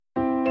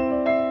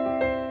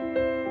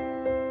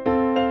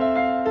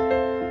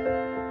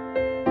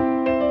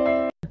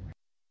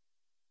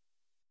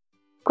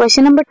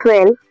Question number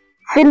 12,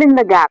 fill in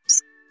the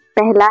gaps.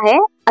 पहला है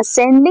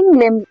ascending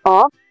limb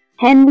of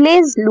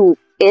Henle's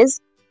loop is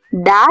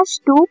dash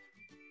to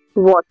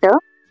water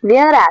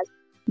whereas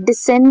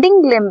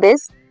descending limb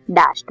is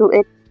dash to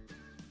it.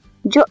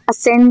 जो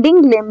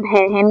ascending limb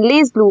है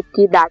Henle's loop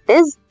की that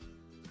is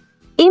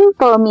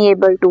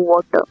impermeable to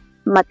water,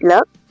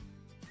 मतलब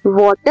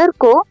water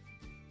को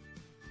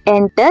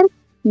enter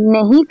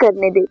नहीं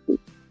करने देती,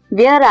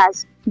 वेयर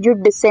एज जो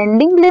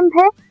डिसेंडिंग लिम्ब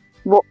है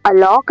वो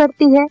अलाउ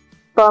करती है,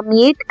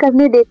 परमिएट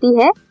करने देती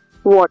है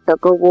वाटर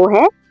को, वो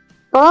है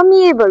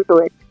permeable to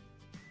it.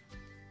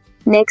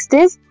 Next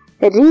is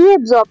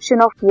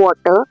reabsorption of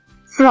water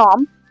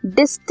from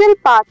distal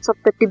parts of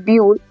the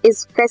tubule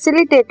is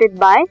facilitated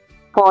by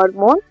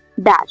hormone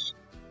dash.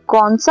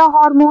 कौन सा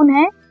हार्मोन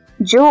है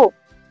जो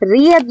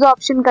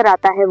रीएब्जॉर्प्शन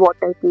कराता है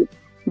वाटर की?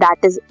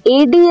 दैट इज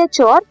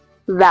एडीएच और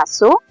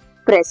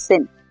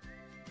वैसोप्रेसिन।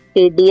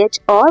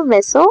 एडीएच और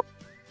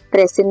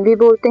वैसोप्रेसिन भी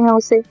बोलते हैं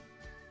उसे।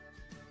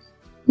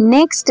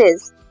 Next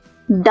is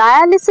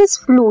dialysis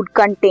fluid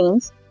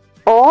contains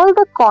all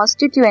the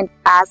constituent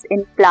as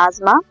in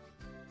plasma.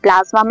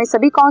 Plasma में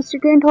सभी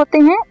कॉन्स्टिट्यूएंट होते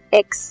हैं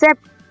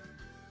एक्सेप्ट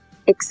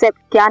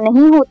क्या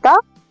नहीं होता?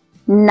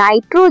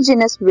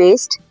 नाइट्रोजनस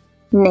वेस्ट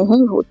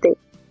नहीं होते।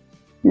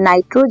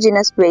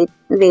 नाइट्रोजनस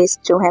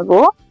वेस्ट जो है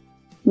वो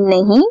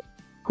नहीं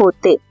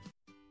होते।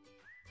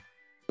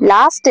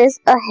 Last is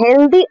a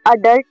healthy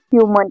adult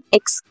human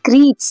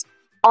excretes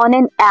on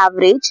an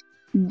average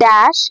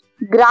dash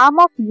gram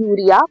of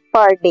urea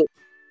per day.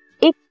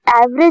 एक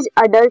एवरेज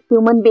अडल्ट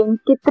ह्यूमन बीइंग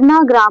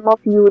कितना ग्राम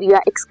ऑफ यूरिया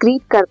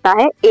एक्सक्रीट करता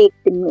है एक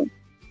दिन में?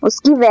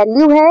 उसकी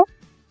वैल्यू है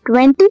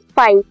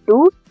 25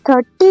 to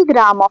 30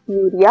 gram of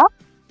urea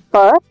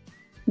per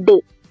day.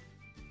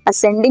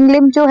 Ascending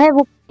limb जो है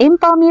वो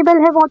इम्पर्मिएबल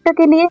है वाटर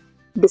के लिए,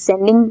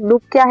 डिसेंडिंग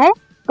लूप क्या है?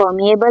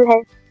 परमिएबल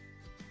है।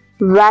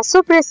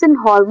 वैसोप्रेसिन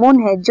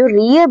हार्मोन है जो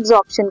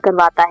रीएब्जॉर्प्शन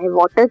करवाता है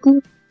वाटर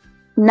की।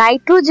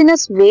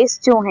 नाइट्रोजनस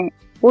वेस्ट जो है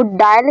वो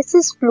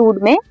डायलिसिस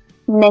फ्लूइड में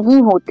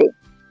नहीं होते।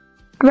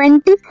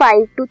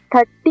 25 टू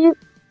 30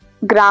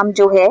 ग्राम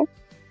जो है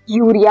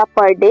यूरिया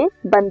पर डे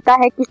बनता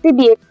है किसी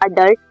भी एक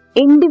अडल्ट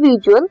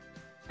इंडिविजुअल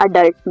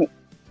अडल्ट में।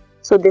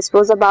 So this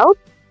was about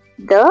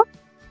the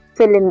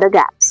fill in the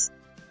gaps.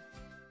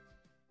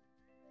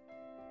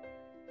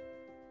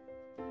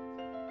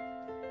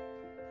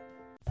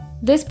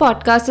 This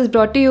podcast is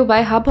brought to you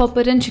by Hub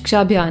Hopper and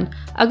Shiksha Abhiyan.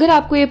 अगर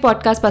आपको ये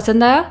पॉडकास्ट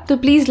पसंद आया तो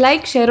प्लीज़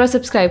लाइक, शेयर और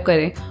सब्सक्राइब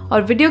करें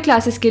और वीडियो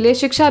क्लासेस के लिए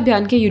शिक्षा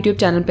अभियान के YouTube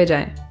चैनल पर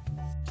जाएं।